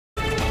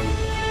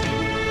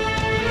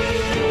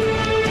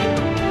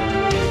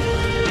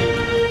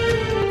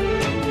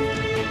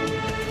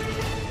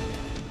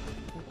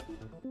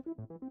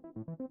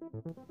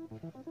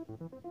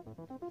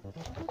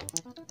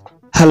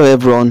Hello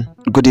everyone,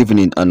 good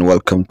evening and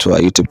welcome to our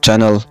YouTube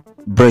channel,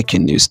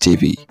 Breaking News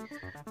TV.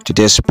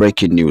 Today's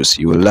breaking news,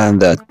 you will learn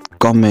that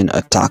gunmen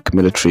attack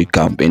military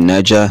camp in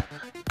Niger,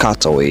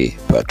 cut away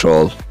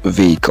patrol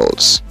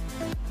vehicles.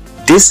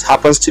 This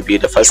happens to be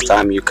the first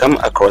time you come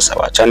across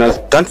our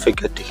channel. Don't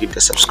forget to hit the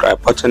subscribe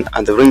button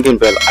and the ringing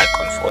bell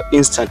icon for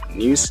instant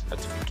news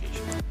notifications.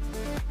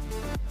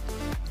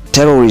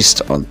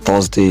 Terrorists on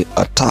Thursday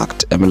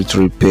attacked a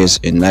military base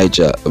in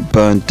Niger,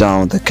 burned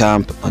down the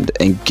camp and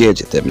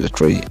engaged the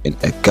military in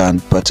a gun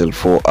battle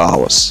for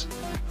hours.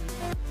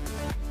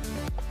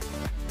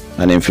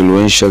 An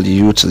influential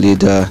youth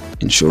leader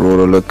in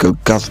Shiroro local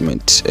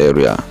government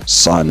area,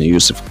 San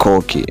Yusuf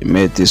Koki,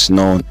 made this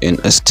known in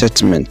a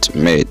statement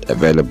made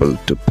available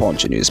to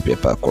Punch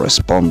newspaper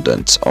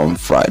correspondents on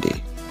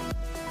Friday,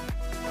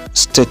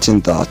 stating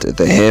that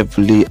the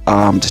heavily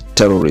armed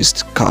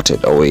terrorists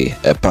carted away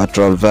a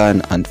patrol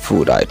van and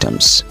food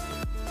items.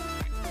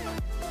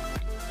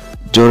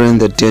 During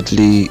the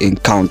deadly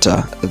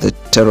encounter, the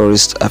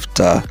terrorists,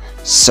 after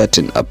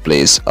setting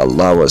ablaze a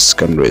lower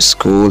secondary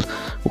school,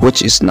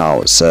 which is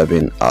now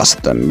serving as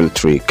the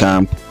military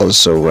camp,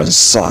 also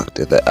ransacked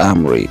the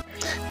armory,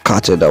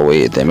 carted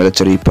away the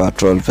military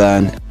patrol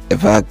van,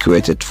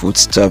 evacuated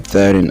foodstuff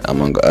therein,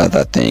 among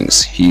other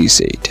things, he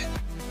said.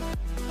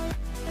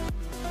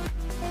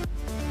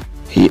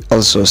 He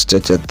also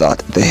stated that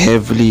the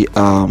heavily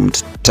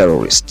armed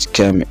terrorists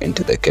came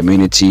into the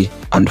community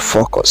and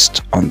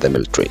focused on the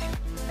military.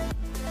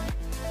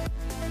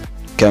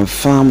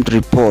 Confirmed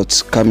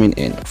reports coming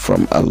in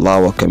from a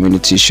lower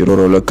community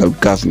Shiroro local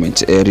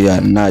government area,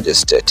 Niger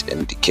State,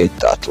 indicate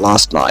that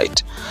last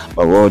night,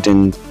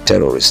 marauding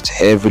terrorists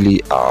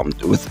heavily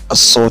armed with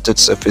assorted,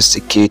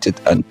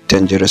 sophisticated and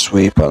dangerous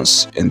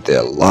weapons in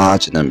their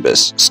large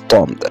numbers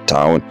stormed the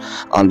town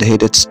and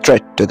headed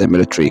straight to the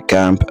military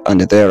camp,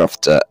 and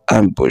thereafter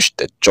ambushed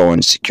the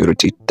joint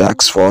security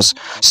task force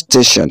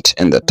stationed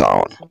in the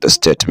town, the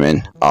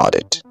statement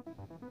added.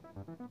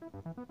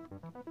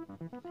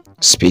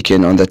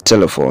 Speaking on the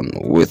telephone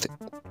with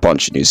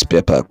Punch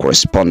newspaper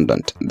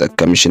correspondent, the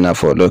Commissioner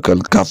for Local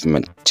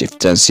Government,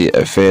 Chieftaincy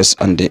Affairs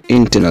and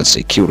Internal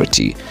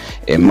Security,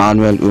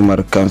 Emmanuel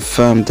Umar,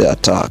 confirmed the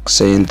attack,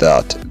 saying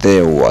that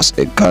there was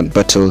a gun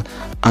battle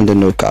and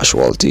no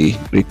casualty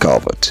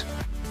recovered.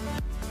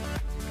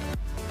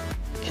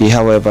 He,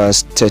 however,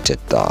 stated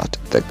that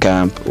the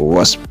camp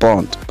was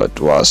burned but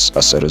was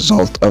as a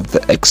result of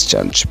the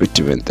exchange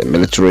between the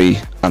military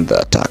and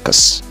the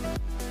attackers.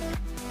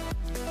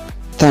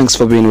 Thanks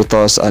for being with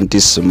us, and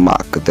this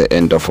marks the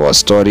end of our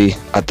story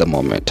at the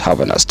moment.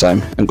 Have a nice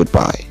time and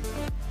goodbye.